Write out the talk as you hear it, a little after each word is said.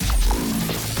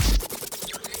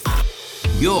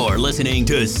You're listening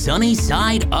to Sunny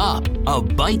Side Up, a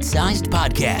bite-sized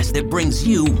podcast that brings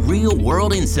you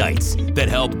real-world insights that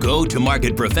help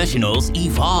go-to-market professionals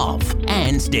evolve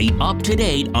and stay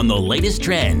up-to-date on the latest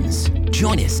trends.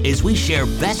 Join us as we share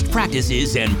best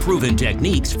practices and proven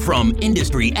techniques from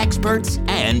industry experts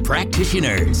and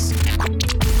practitioners.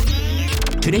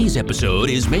 Today's episode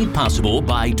is made possible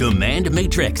by Demand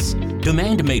Matrix.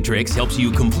 Demand Matrix helps you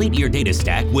complete your data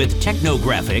stack with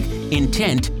technographic,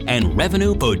 intent, and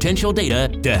revenue potential data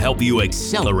to help you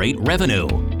accelerate revenue.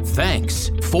 Thanks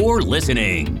for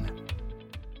listening.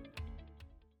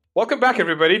 Welcome back,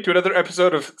 everybody, to another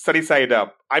episode of Sunny Side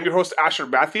Up. I'm your host, Asher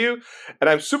Matthew, and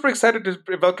I'm super excited to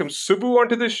welcome Subbu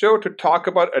onto the show to talk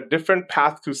about a different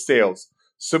path to sales.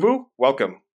 Subbu,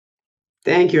 welcome.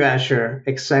 Thank you, Asher.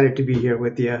 Excited to be here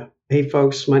with you. Hey,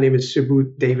 folks, my name is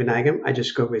Subbu Devanagam. I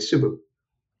just go with Subbu.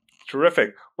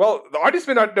 Terrific. Well, the audience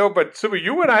may not know, but Subbu,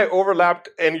 you and I overlapped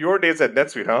in your days at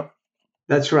NetSuite, huh?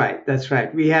 That's right.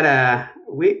 We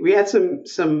had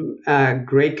some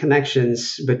great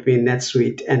connections between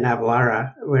NetSuite and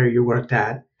Avalara, where you worked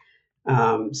at.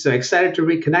 So excited to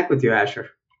reconnect with you,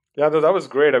 Asher. Yeah, no, that was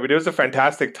great. I mean, it was a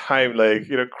fantastic time,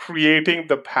 creating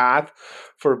the path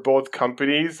for both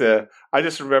companies. I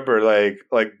just remember,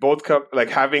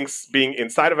 being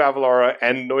inside of Avalara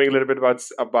and knowing a little bit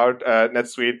about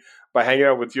NetSuite by hanging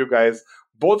out with you guys.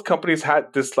 Both companies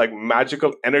had this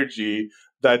magical energy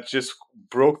that just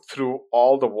broke through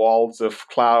all the walls of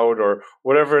cloud or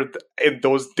whatever in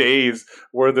those days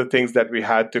were the things that we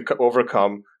had to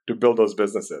overcome to build those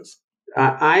businesses.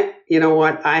 You know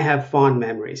what? I have fond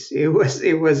memories. It was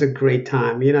a great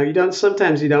time. You don't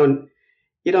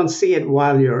see it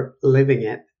while you're living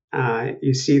it.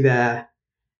 You see the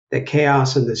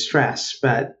chaos and the stress,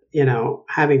 but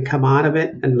having come out of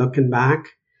it and looking back,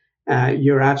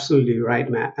 you're absolutely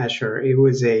right, Matt Asher. It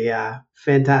was a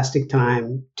fantastic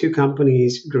time. Two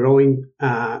companies growing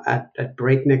at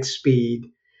breakneck speed.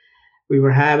 We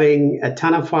were having a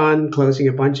ton of fun, closing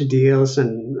a bunch of deals,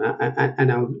 and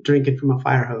I'm drinking from a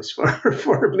fire hose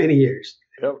for many years.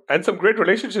 Yeah, and some great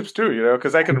relationships too,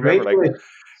 because I can remember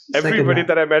everybody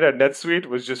that I met at NetSuite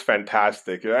was just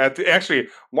fantastic. Actually,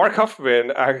 Mark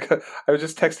Huffman, I was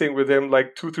just texting with him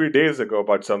 2-3 days ago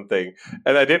about something,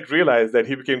 and I didn't realize that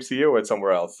he became CEO at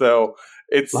somewhere else. So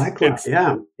he's done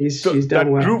well. That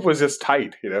group was just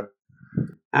tight,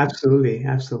 Absolutely.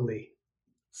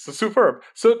 So superb.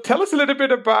 So tell us a little bit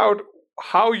about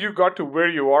how you got to where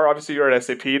you are. Obviously, you're at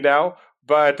SAP now,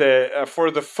 but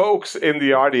for the folks in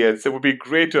the audience, it would be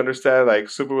great to understand,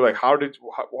 Subbu,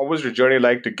 what was your journey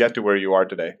like to get to where you are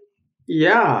today?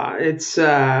 Yeah, it's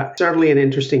certainly an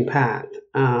interesting path.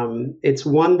 It's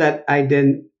one that I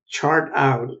didn't chart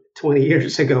out 20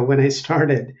 years ago when I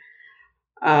started.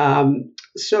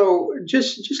 So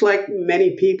just like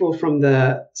many people from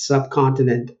the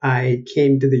subcontinent, I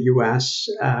came to the U.S.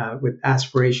 With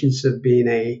aspirations of being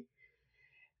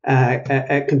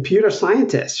a computer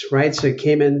scientist, right? So I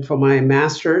came in for my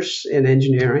master's in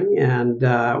engineering and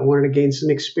wanted to gain some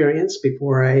experience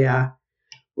before I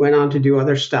went on to do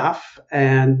other stuff.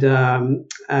 And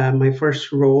my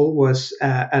first role was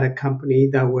at a company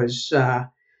that was,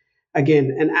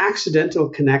 again, an accidental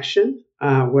connection.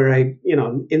 Where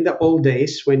in the old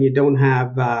days when you don't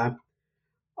have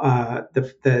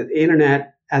the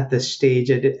internet at the stage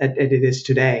that it is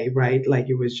today, right?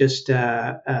 It was just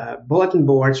bulletin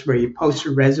boards where you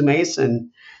posted resumes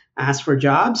and asked for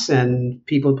jobs, and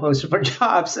people posted for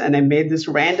jobs. And I made this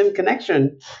random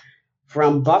connection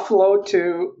from Buffalo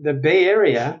to the Bay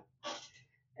Area,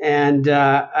 and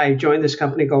I joined this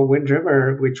company called Wind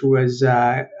River, which was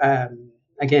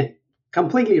again,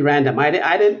 completely random. I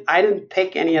didn't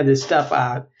pick any of this stuff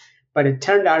out, but it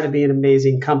turned out to be an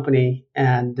amazing company,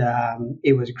 and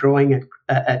it was growing at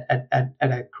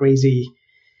a crazy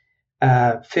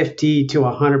 50 to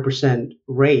 100%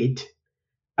 rate.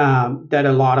 That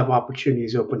a lot of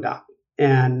opportunities opened up,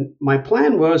 and my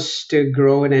plan was to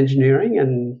grow in engineering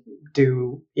and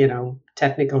do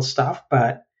technical stuff,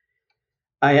 but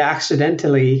I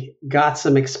accidentally got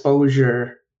some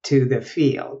exposure to the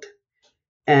field.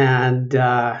 And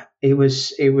it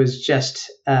was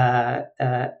just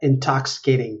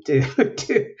intoxicating to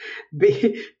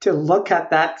look at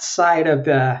that side of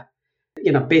the,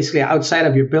 basically outside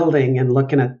of your building and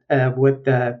looking at what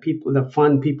the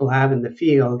fun people have in the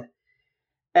field.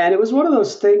 And it was one of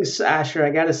those things, Asher,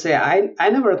 I got to say, I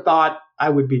never thought I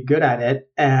would be good at it.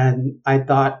 And I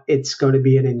thought it's going to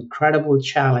be an incredible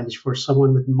challenge for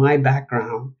someone with my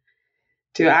background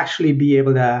to actually be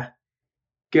able to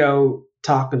go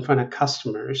talk in front of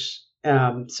customers.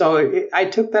 So I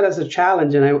took that as a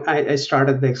challenge, and I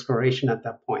started the exploration at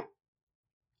that point.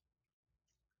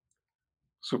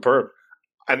 Superb.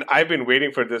 And I've been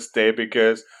waiting for this day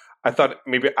because I thought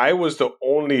maybe I was the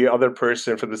only other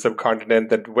person from the subcontinent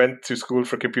that went to school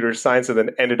for computer science and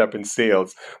then ended up in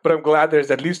sales. But I'm glad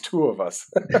there's at least two of us.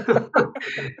 There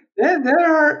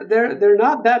are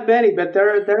not that many, but there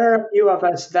are a few of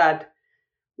us that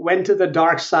went to the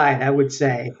dark side, I would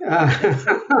say.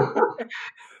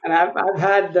 And I've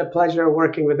had the pleasure of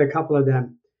working with a couple of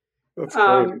them. That's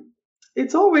great.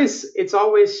 It's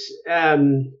always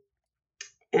an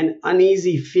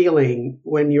uneasy feeling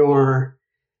when you're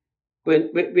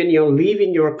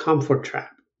leaving your comfort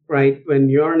trap, right? When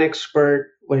you're an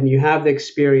expert, when you have the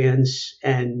experience,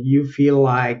 and you feel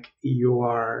like you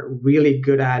are really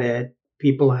good at it,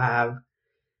 people are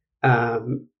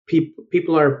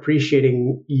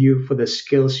appreciating you for the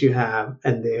skills you have,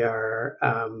 and they are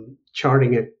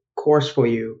charting a course for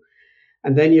you.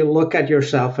 And then you look at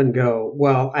yourself and go,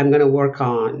 well, I'm going to work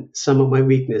on some of my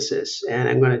weaknesses, and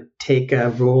I'm going to take a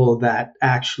role that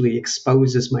actually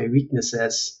exposes my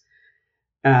weaknesses.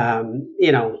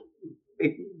 You know,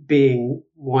 being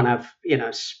one of,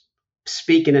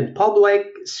 speaking in public,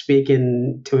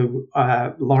 speaking to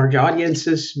large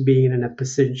audiences, being in a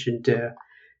position to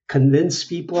convince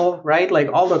people, right? Like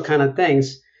all those kind of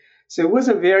things. So it was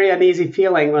a very uneasy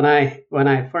feeling when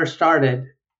I first started,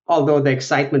 although the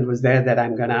excitement was there that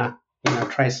I'm gonna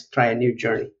try a new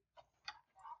journey.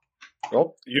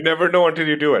 Well, you never know until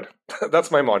you do it.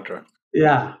 That's my mantra.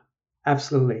 Yeah,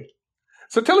 absolutely.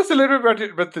 So tell us a little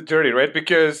bit about the journey, right?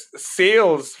 Because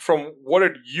sales, from what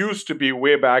it used to be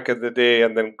way back in the day,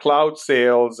 and then cloud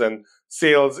sales and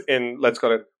sales in, let's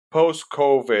call it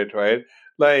post-COVID, right?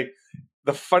 Like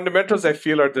the fundamentals I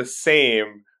feel are the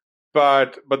same,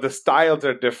 but the styles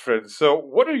are different. So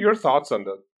what are your thoughts on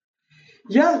that?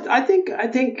 Yeah, I think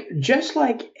just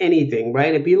like anything,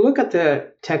 right? If you look at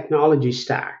the technology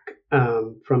stack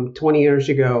from 20 years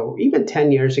ago, even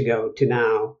 10 years ago to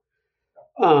now,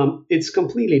 it's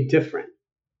completely different,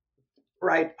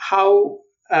 right? How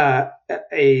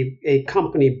a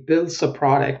company builds a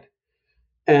product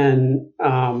and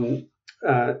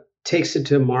takes it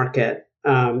to market.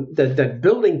 The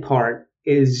building part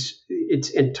it's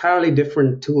entirely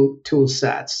different tool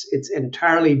sets. It's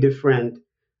entirely different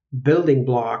building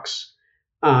blocks.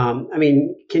 I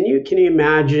mean, can you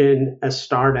imagine a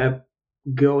startup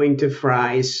going to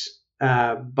Fry's,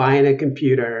 buying a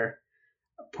computer,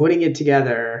 putting it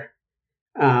together,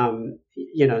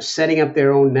 setting up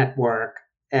their own network,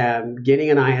 getting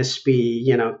an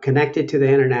ISP, connected to the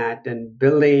internet, and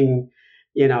building,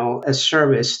 a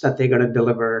service that they're going to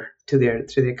deliver to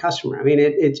their customer? I mean,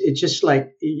 it's just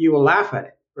like you will laugh at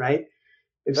it, right?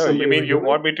 If No, you mean you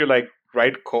want me to like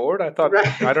write code? I thought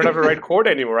right. I don't have to write code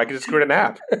anymore. I can just create an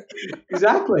app.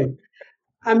 Exactly.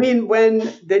 I mean, when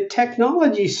the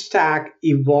technology stack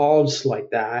evolves like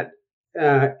that,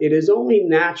 it is only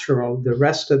natural the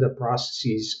rest of the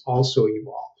processes also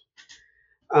evolve.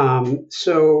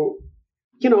 So,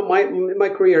 my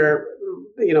career,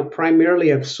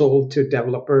 primarily I've sold to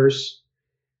developers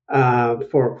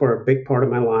for a big part of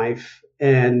my life,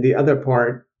 and the other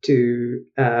part to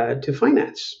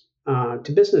finance,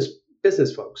 to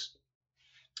business folks.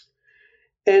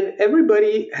 And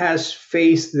everybody has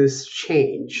faced this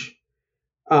change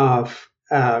of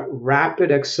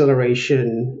rapid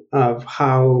acceleration of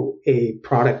how a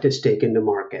product is taken to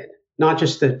market. Not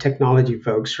just the technology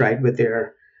folks, right, with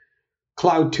their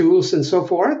cloud tools and so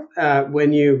forth.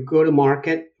 When you go to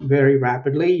market very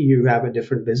rapidly, you have a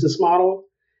different business model.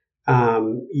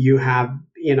 You have,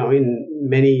 in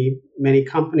many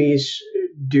companies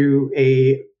do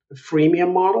a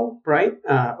freemium model, right?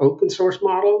 Open source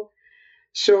model.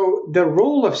 So the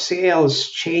role of sales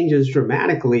changes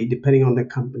dramatically depending on the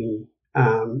company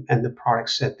and the product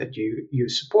set that you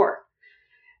support.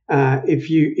 If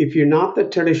you're not the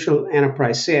traditional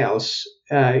enterprise sales,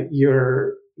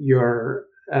 your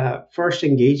first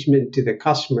engagement to the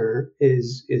customer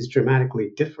is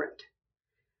dramatically different,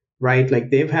 right? Like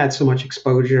they've had so much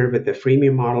exposure with the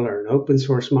freemium model or an open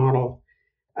source model.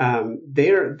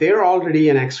 They're already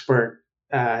an expert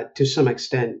to some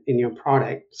extent in your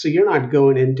product. So you're not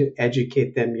going in to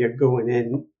educate them. You're going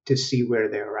in to see where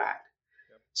they're at.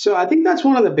 So I think that's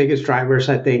one of the biggest drivers,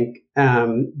 I think,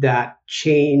 that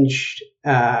changed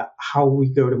how we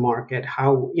go to market,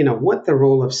 how, what the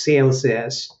role of sales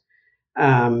is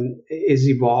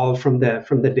evolved from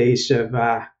the days of,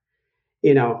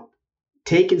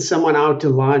 taking someone out to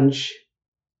lunch,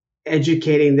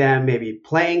 educating them, maybe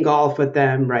playing golf with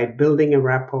them, right? Building a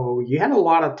repo. You had a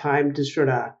lot of time to sort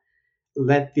of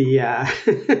let the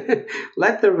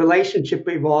let the relationship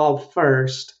evolve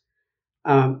first,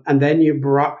 and then you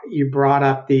brought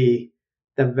up the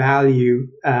the value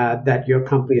that your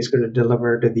company is going to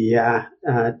deliver to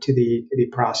the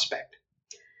prospect.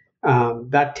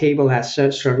 That table has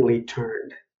certainly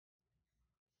turned.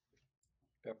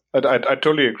 Yeah, I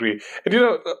totally agree.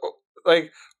 And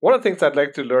like one of the things I'd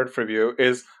like to learn from you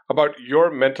is about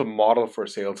your mental model for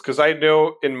sales. Because I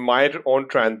know in my own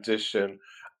transition,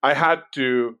 I had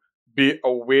to be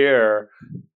aware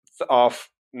of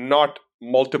not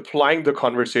multiplying the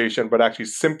conversation, but actually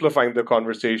simplifying the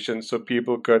conversation so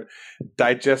people could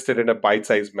digest it in a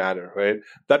bite-sized manner, right?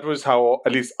 That was how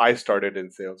at least I started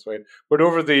in sales, right? But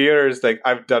over the years, like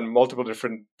I've done multiple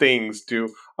different things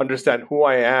to understand who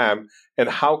I am and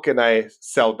how can I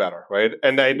sell better, right?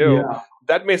 And I know Yeah.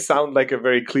 that may sound like a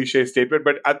very cliche statement,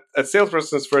 but a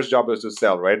salesperson's first job is to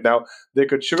sell, right? Now they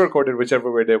could sugarcoat it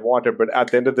whichever way they wanted, but at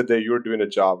the end of the day, you're doing a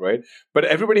job, right? But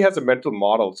everybody has a mental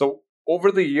model. So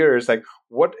over the years, like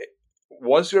what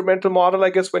was your mental model, I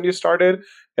guess, when you started,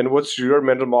 and what's your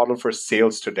mental model for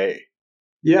sales today?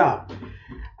 Yeah.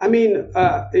 I mean,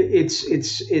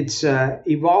 it's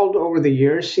evolved over the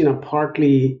years,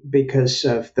 partly because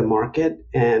of the market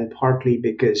and partly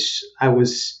because I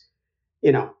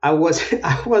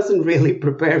wasn't really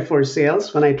prepared for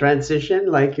sales when I transitioned.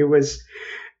 Like it was,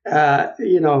 I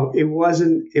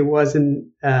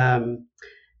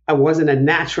wasn't a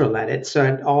natural at it, so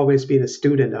I'd always been a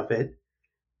student of it.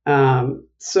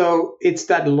 So it's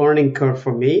that learning curve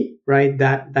for me, right?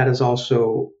 That has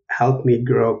also helped me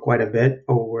grow quite a bit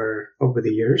over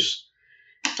the years,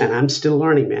 and I'm still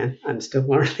learning, man. I'm still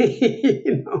learning,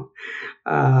 you know.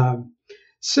 Um,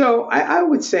 so I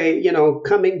would say,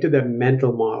 coming to the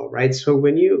mental model, right? So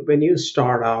when you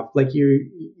start off, like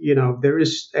there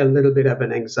is a little bit of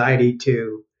an anxiety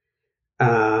to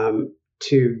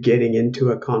getting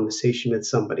into a conversation with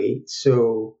somebody.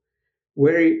 So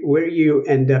where you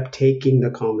end up taking the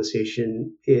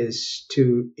conversation is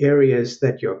to areas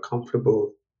that you're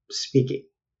comfortable speaking,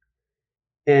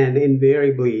 and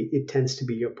invariably it tends to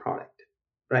be your product,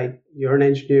 right? You're an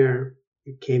engineer,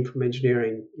 you came from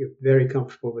engineering, you're very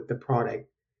comfortable with the product,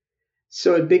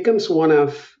 so it becomes one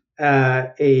of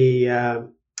a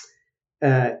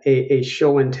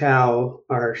show and tell,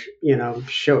 or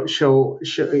show,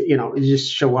 you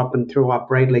just show up and throw up,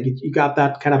 right? Like you got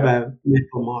that kind of Yeah. a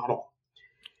mental model.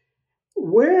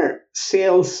 Where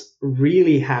sales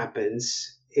really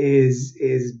happens is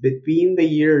between the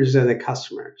ears of the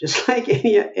customer, just like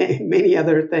many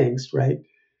other things, right?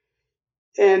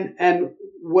 And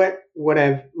what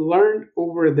I've learned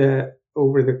over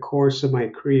the course of my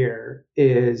career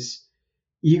is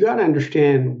you got to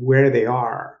understand where they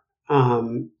are,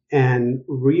 and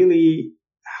really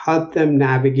help them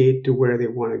navigate to where they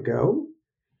want to go.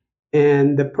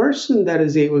 And the person that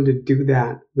is able to do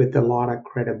that with a lot of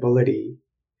credibility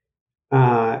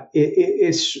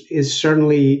is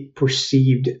certainly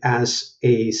perceived as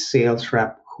a sales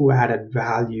rep who added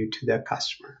value to the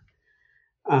customer.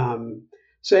 Um,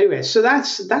 so anyway, so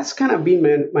that's kind of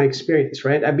been my experience,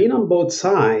 right? I've been on both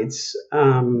sides.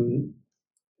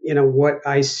 What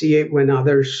I see it when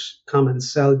others come and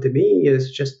sell to me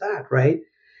is just that, right?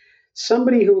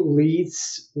 Somebody who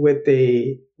leads with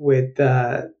a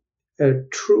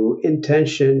true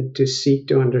intention to seek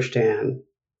to understand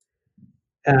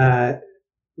uh,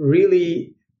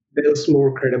 really builds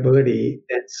more credibility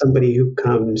than somebody who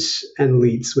comes and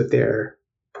leads with their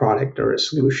product or a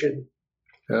solution.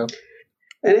 Yeah.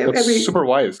 And That's every super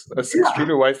wise. That's yeah,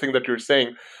 extremely wise thing that you're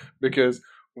saying, because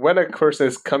when a person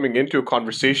is coming into a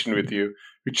conversation with you,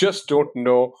 you just don't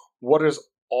know what is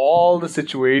all the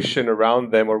situation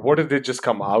around them or what did they just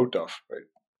come out of, right?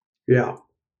 yeah,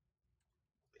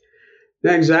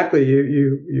 yeah, exactly.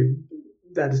 You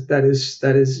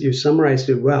that is you summarized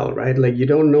it well, right? Like you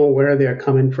don't know where they're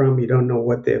coming from, you don't know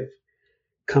what they've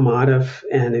come out of,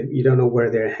 and you don't know where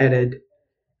they're headed.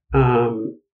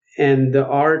 Um, and the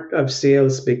art of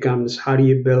sales becomes how do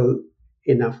you build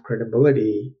enough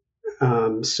credibility,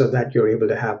 so that you're able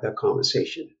to have that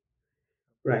conversation,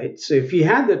 right? So if you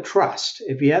had the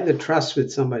trust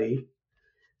with somebody,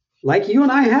 like you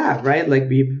and I have, right? Like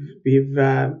we've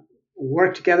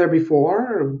worked together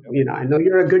before. I know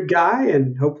you're a good guy,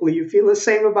 and hopefully you feel the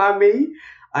same about me.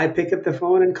 I pick up the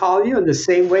phone and call you, in the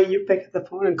same way you pick up the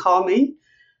phone and call me.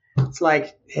 It's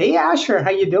like, hey Asher,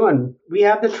 how you doing? We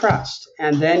have the trust,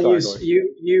 and then Totally.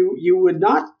 you would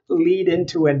not lead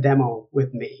into a demo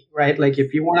with me, right? Like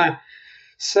if you want to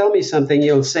sell me something,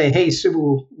 you'll say, hey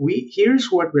Subbu, here's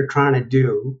what we're trying to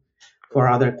do for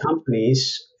other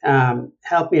companies.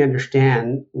 Help me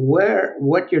understand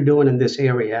what you're doing in this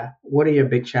area. What are your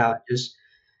big challenges?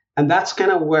 And that's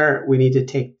kind of where we need to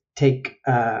take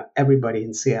everybody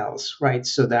in sales, right?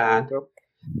 So that Yep.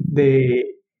 they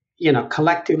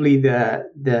collectively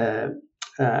the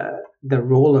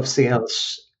role of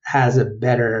sales has a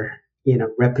better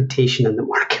reputation in the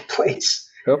marketplace.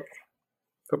 Yep.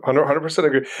 100%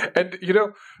 agree. And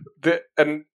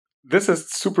and this is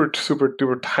super super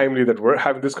duper timely that we're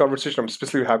having this conversation. I'm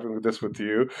specifically having this with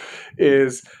you,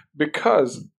 is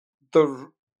because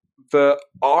the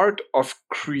art of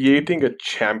creating a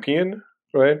champion,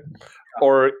 right,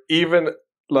 or even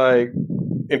like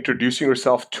introducing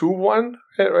yourself to one,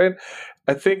 right?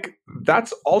 I think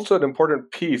that's also an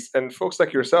important piece. And folks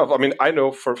like yourself, I mean, I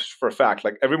know for a fact,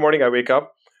 like every morning I wake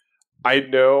up, I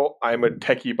know I'm a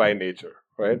techie by nature,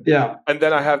 right? Yeah. And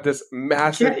then I have this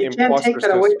massive You can't take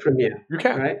that away from you. You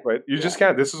can't, right? You just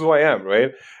can't. This is who I am,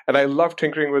 right? And I love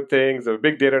tinkering with things. I'm a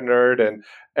big data nerd,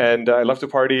 and I love to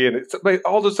party, and it's like,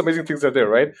 all those amazing things are there,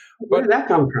 right? Where did that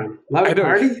come from? Love to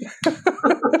party?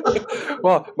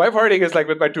 Well, my partying is like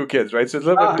with my two kids, right? So it's a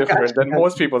little bit different than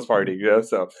most people's partying,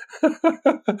 So,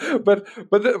 but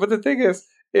the thing is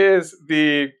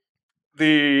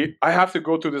I have to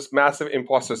go through this massive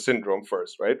imposter syndrome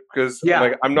first, right? Because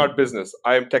like I'm not business,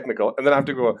 I am technical, and then I have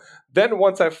to go. Then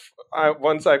once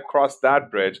I cross that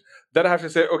bridge, then I have to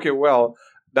say, okay, well,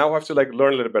 now I have to like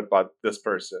learn a little bit about this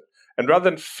person, and rather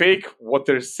than fake what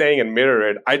they're saying and mirror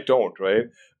it, I don't, right?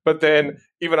 But then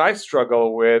even I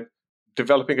struggle with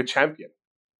developing a champion,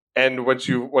 and once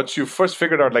you first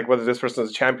figured out like whether this person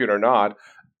is a champion or not,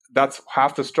 that's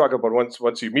half the struggle. But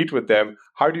once you meet with them,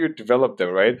 how do you develop them,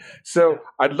 right? So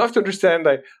I'd love to understand,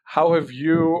 like, how have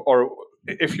you, or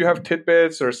if you have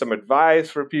tidbits or some advice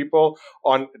for people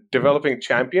on developing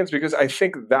champions, because I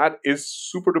think that is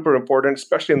super duper important,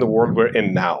 especially in the world we're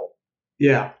in now.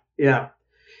 Yeah.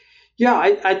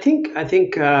 I think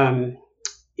in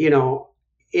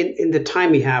the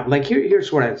time we have, like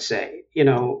here's what I'd say.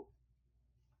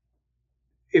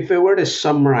 If I were to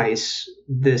summarize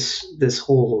this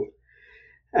whole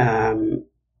the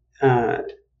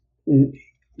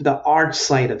art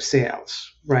side of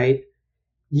sales, right?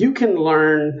 You can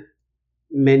learn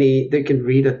they can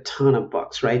read a ton of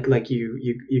books, right? Like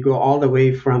you go all the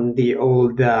way from the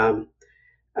old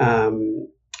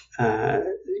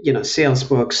sales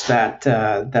books that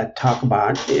talk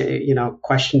about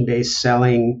question-based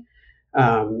selling,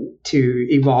 to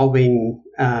evolving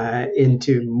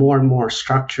into more and more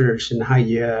structures and how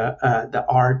the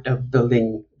art of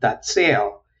building that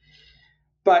sale.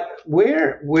 But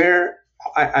where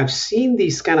I've seen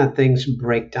these kind of things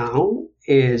break down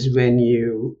is when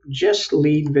you just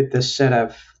lead with a set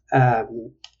of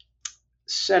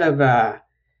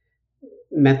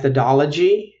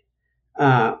methodology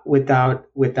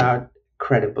without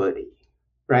credibility,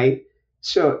 right?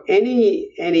 So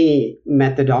any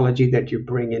methodology that you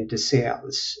bring into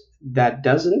sales that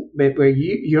doesn't, where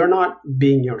you're not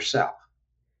being yourself,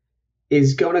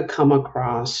 is going to come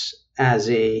across as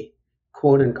a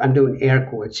quote, and I'm doing air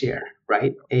quotes here,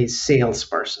 right? A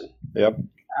salesperson. Yep.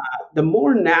 The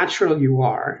more natural you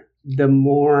are, the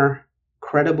more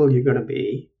credible you're going to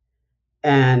be,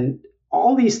 and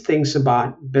all these things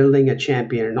about building a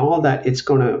champion and all that, it's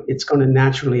going to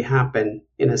naturally happen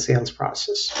in a sales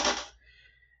process.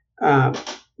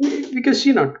 Because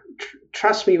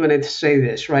trust me when I say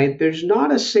this, right? There's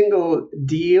not a single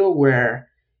deal where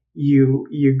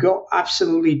you go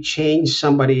absolutely change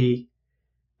somebody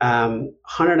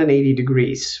 180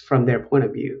 degrees from their point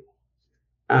of view.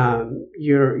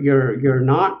 You're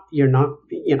not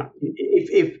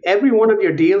if every one of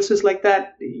your deals is like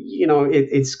that,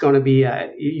 it's going to be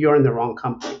you're in the wrong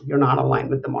company. You're not aligned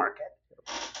with the market.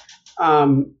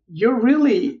 You're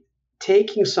really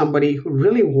taking somebody who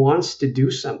really wants to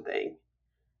do something,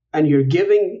 and you're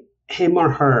giving him or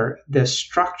her the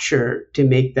structure to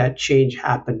make that change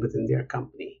happen within their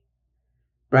company,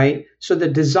 right? So the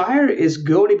desire is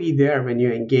going to be there when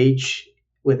you engage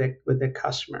with a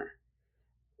customer.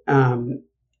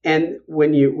 And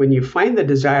when you find the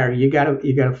desire, you gotta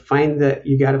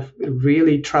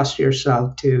really trust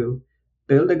yourself to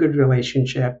build a good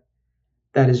relationship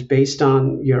that is based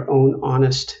on your own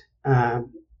honest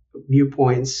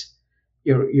viewpoints,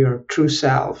 your true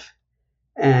self,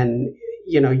 and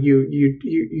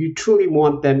you truly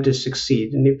want them to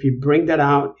succeed. And if you bring that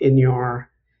out in your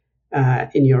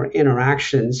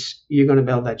interactions, you're going to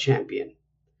build that champion.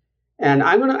 And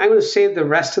I'm gonna save the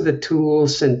rest of the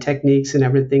tools and techniques and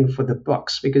everything for the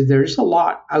books, because there's a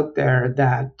lot out there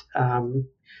that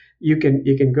you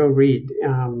can go read.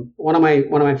 One of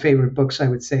my favorite books, I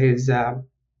would say, is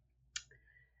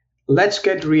 "Let's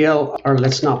Get Real or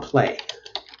Let's Not Play"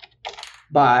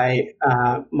 by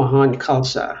Mahan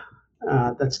Khalsa.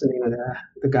 That's the name of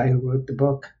the guy who wrote the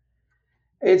book.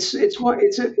 It's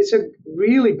a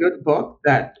really good book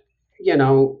that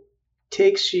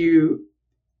takes you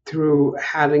through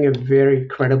having a very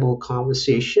credible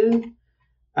conversation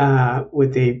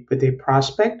with a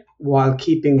prospect while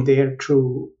keeping their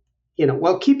true,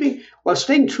 while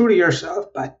staying true to yourself,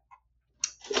 but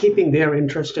keeping their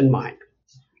interest in mind.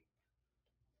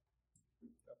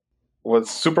 Was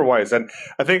super wise, and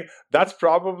I think that's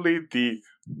probably the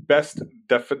best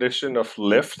definition of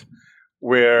lift,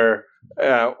 where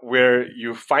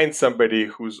you find somebody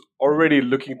who's already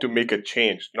looking to make a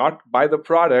change, not buy the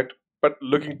product, but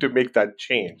looking to make that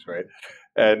change, right?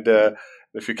 And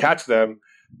if you catch them,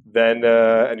 then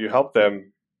and you help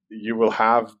them, you will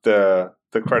have the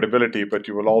credibility, but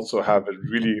you will also have a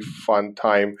really fun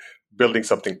time building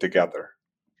something together.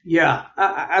 Yeah,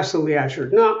 absolutely, Asher.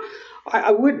 No,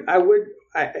 I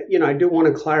do want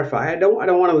to clarify. I don't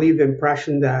want to leave the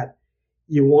impression that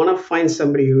you want to find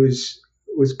somebody who's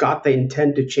got the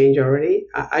intent to change already.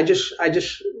 I just,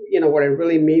 what I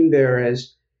really mean there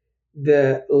is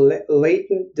the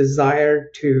latent desire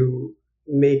to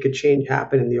make a change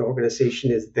happen in the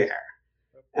organization is there.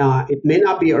 It may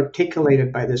not be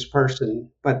articulated by this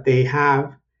person, but they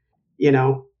have,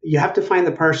 you have to find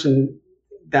the person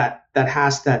that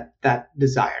has that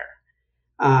desire.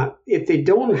 If they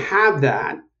don't have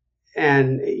that,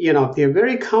 and if they're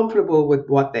very comfortable with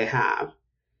what they have,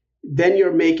 then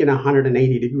you're making a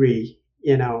 180-degree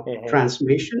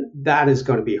transformation. That is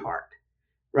going to be hard,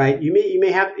 right? You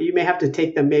may have to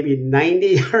take them maybe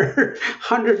 90 or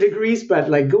 100 degrees, but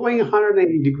like going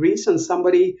 180 degrees on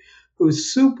somebody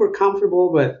who's super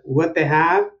comfortable with what they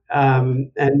have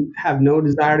and have no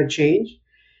desire to change,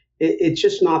 it's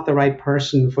just not the right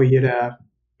person for you to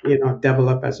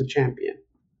develop as a champion.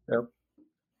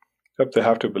 Yep, they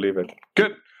have to believe it.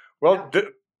 Good. Well,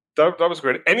 that was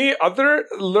great. Any other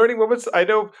learning moments? I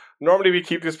know normally we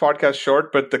keep this podcast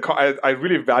short, but I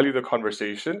really value the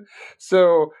conversation.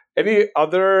 So any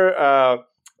other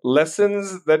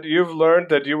lessons that you've learned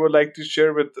that you would like to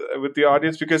share with the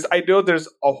audience? Because I know there's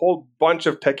a whole bunch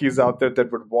of techies out there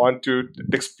that would want to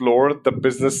explore the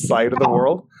business side of the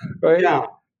world, right? Yeah.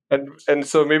 And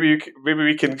so maybe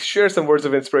we can share some words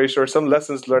of inspiration or some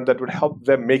lessons learned that would help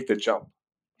them make the jump.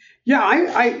 Yeah,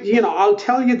 I'll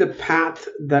tell you the path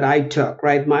that I took,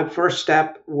 right? My first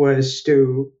step was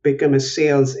to become a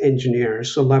sales engineer.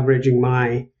 So leveraging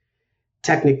my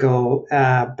technical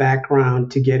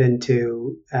background to get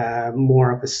into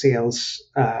more of a sales,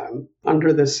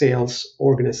 under the sales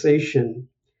organization.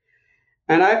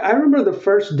 And I remember the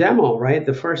first demo, right?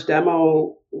 The first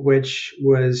demo, which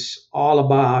was all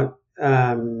about,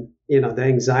 the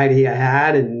anxiety I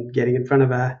had and getting in front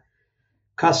of a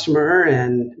customer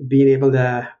and being able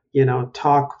to,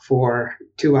 talk for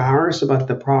 2 hours about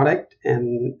the product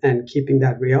and keeping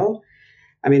that real.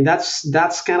 I mean,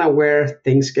 that's kind of where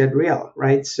things get real,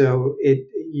 right? So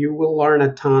you will learn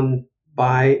a ton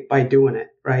by doing it,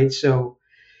 right? So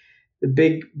the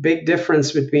big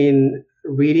difference between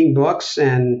reading books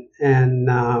and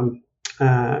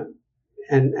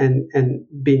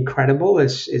being credible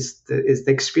is the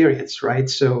experience, right?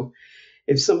 So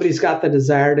if somebody's got the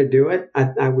desire to do it,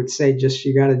 I would say just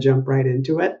you got to jump right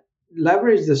into it.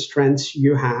 Leverage the strengths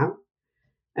you have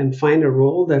and find a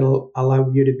role that'll allow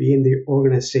you to be in the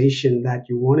organization that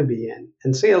you want to be in.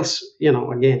 And sales,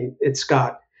 again,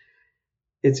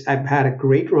 I've had a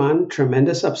great run,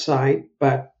 tremendous upside,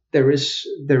 but there is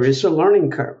a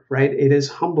learning curve, right? It is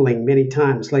humbling many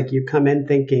times. Like you come in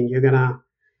thinking you're gonna,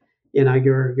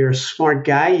 you're a smart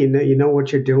guy, you know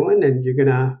what you're doing, and you're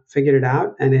gonna figure it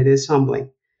out, and it is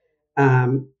humbling.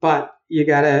 But you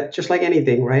gotta, just like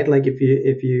anything, right? Like if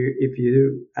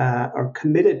you are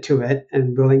committed to it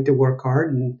and willing to work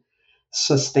hard and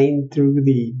sustain through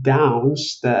the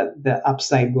downs, the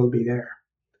upside will be there.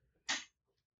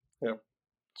 Yeah,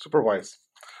 super wise.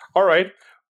 All right.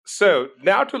 So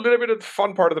now to a little bit of the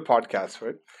fun part of the podcast,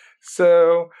 right?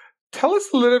 So tell us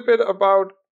a little bit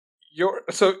about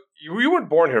so you weren't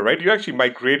born here, right? You actually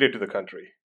migrated to the country.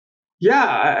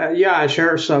 Yeah,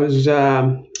 sure. So I was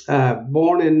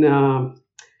born in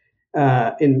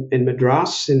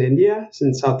Madras in India,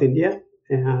 in South India,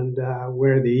 and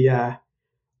where the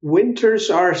winters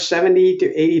are 70 to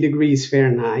 80 degrees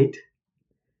Fahrenheit.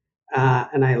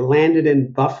 And I landed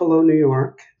in Buffalo, New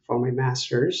York for my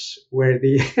master's, where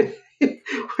the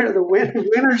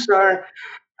winters are,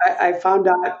 I found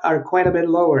out, are quite a bit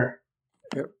lower.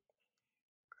 Yep.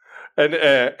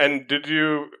 And did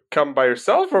you come by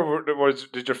yourself, or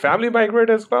did your family migrate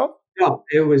as well? No,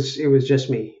 it was just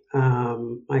me.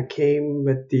 I came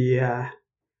with the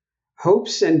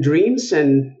hopes and dreams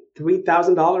and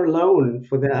 $3,000 loan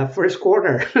for the first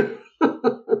quarter.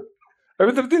 I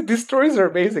mean, these stories are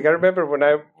amazing. I remember when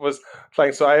I was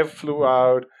flying, so I flew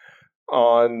out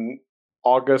on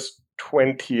August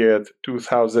 20th,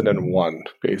 2001,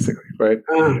 basically, right?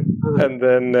 And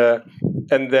then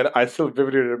I still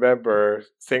vividly remember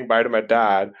saying bye to my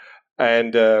dad,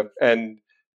 and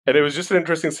it was just an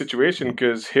interesting situation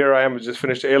because here I am, just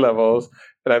finished A-levels,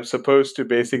 and I'm supposed to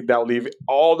basically now leave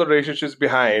all the relationships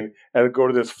behind and go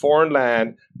to this foreign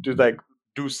land to like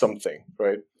do something,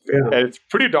 right? Yeah. And it's a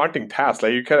pretty daunting task.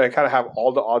 Like you kind of have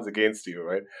all the odds against you,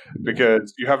 right?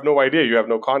 Because you have no idea, you have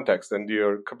no context, and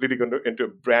you're completely going into a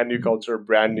brand new culture,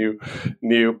 brand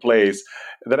new place.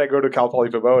 And then I go to Cal Poly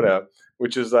Pomona,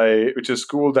 which is a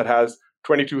school that has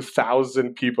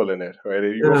 22,000 people in it, right?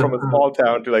 You go from a small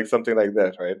town to like something like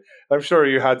that, right? I'm sure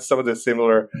you had some of the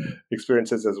similar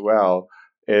experiences as well,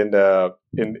 in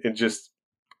just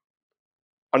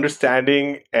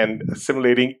understanding and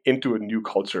assimilating into a new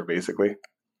culture, basically.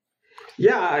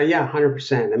 Yeah,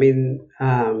 100%. I mean,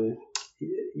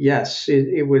 yes,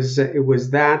 it was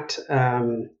that.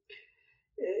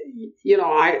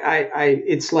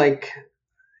 It's like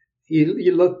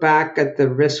you look back at the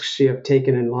risks you have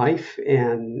taken in life,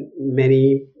 and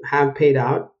many have paid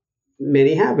out,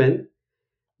 many haven't,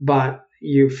 but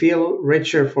you feel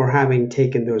richer for having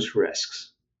taken those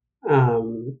risks.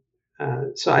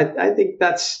 So I think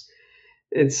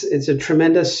it's a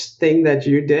tremendous thing that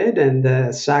you did, and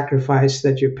the sacrifice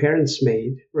that your parents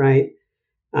made, right?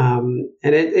 And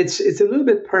it's a little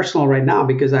bit personal right now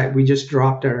because we just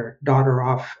dropped our daughter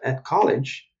off at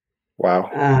college. Wow.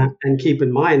 And keep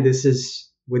in mind, this is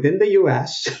within the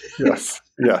U.S. Yes.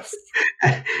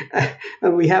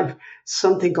 And we have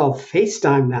something called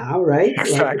FaceTime now, right?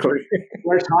 Exactly. Like,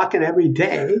 we're talking every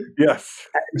day. Yes.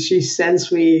 And she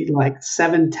sends me like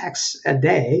 7 texts a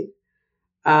day.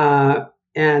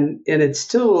 And it's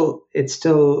still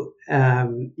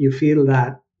you feel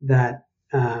that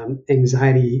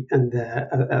anxiety and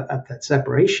of that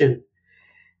separation,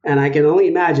 and I can only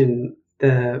imagine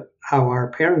how our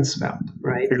parents felt,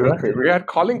 right? Exactly. We had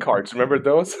calling cards. Remember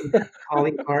those?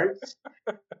 Calling cards,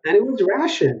 and it was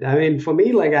rationed. I mean, for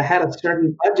me, like I had a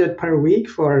certain budget per week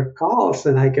for calls,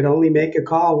 and I could only make a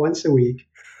call once a week.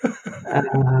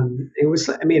 It was,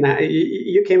 I mean,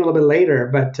 you came a little bit later,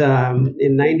 but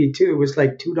in '92 it was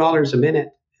like $2 a minute.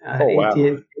 Wow.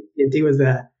 AT&T was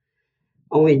the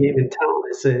only game in town.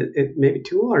 It's maybe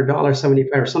 $2 or $1.75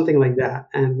 or something like that.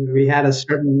 And we had a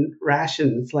certain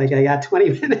ration. It's like, I got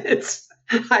 20 minutes.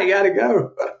 I got to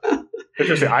go.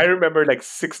 Interesting. I remember like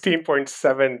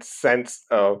 16.7 cents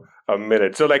a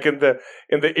minute. So like in the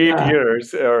 8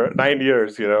 years or 9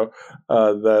 years,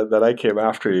 that I came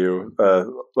after you,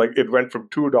 like it went from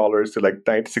 $2 to like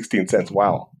 16 cents.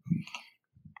 Wow.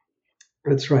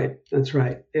 That's right.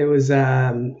 It was,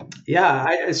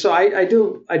 So I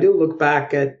do look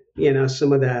back at,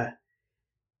 some of the,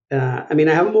 I mean,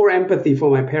 I have more empathy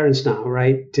for my parents now,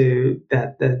 right? To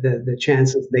that, the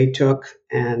chances they took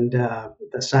and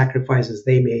the sacrifices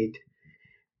they made,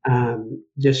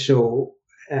 just so,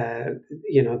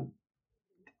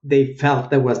 they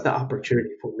felt there was the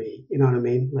opportunity for me. You know what I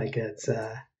mean? Like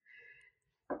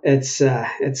it's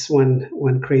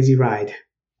one crazy ride.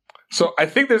 So I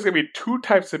think there's going to be 2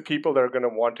 types of people that are going to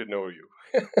want to know you.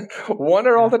 One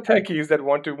are all the techies that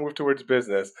want to move towards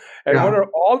business, and one are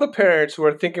all the parents who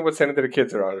are thinking about sending their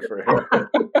kids around for him.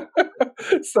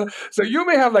 So you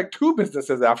may have like 2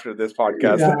 businesses after this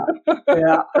podcast.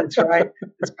 Yeah, that's right.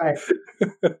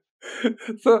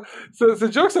 So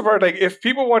jokes apart, like if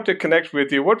people want to connect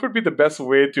with you, what would be the best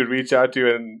way to reach out to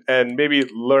you and maybe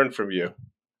learn from you?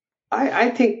 I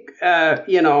think, I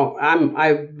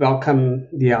welcome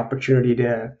the opportunity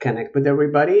to connect with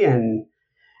everybody. And,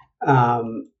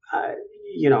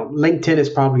 LinkedIn is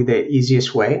probably the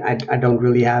easiest way. I don't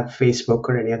really have Facebook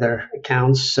or any other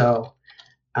accounts. So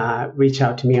reach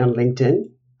out to me on LinkedIn.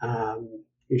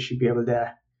 You should be able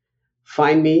to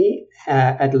find me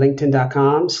at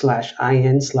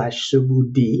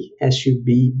linkedin.com/in/Subud,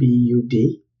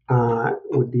 SUBBUD,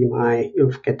 would be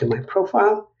you'll get to my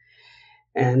profile.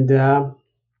 And,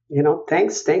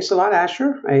 thanks a lot,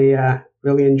 Asher. I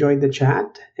really enjoyed the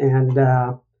chat and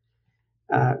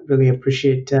really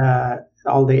appreciate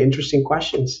all the interesting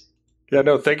questions. Yeah,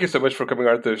 no, thank you so much for coming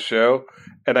on the show.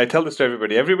 And I tell this to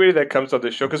everybody that comes on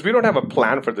the show, because we don't have a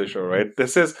plan for the show, right?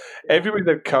 This is everybody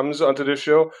that comes onto the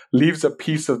show leaves a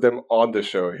piece of them on the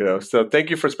show, So thank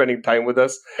you for spending time with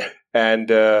us, and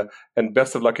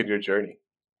best of luck in your journey.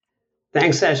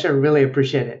 Thanks, Asher. Really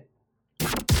appreciate it.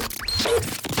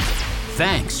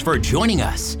 Thanks for joining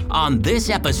us on this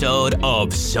episode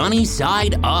of Sunny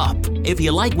Side Up. If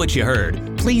you like what you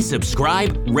heard, please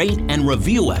subscribe, rate, and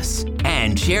review us,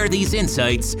 and share these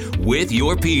insights with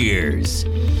your peers.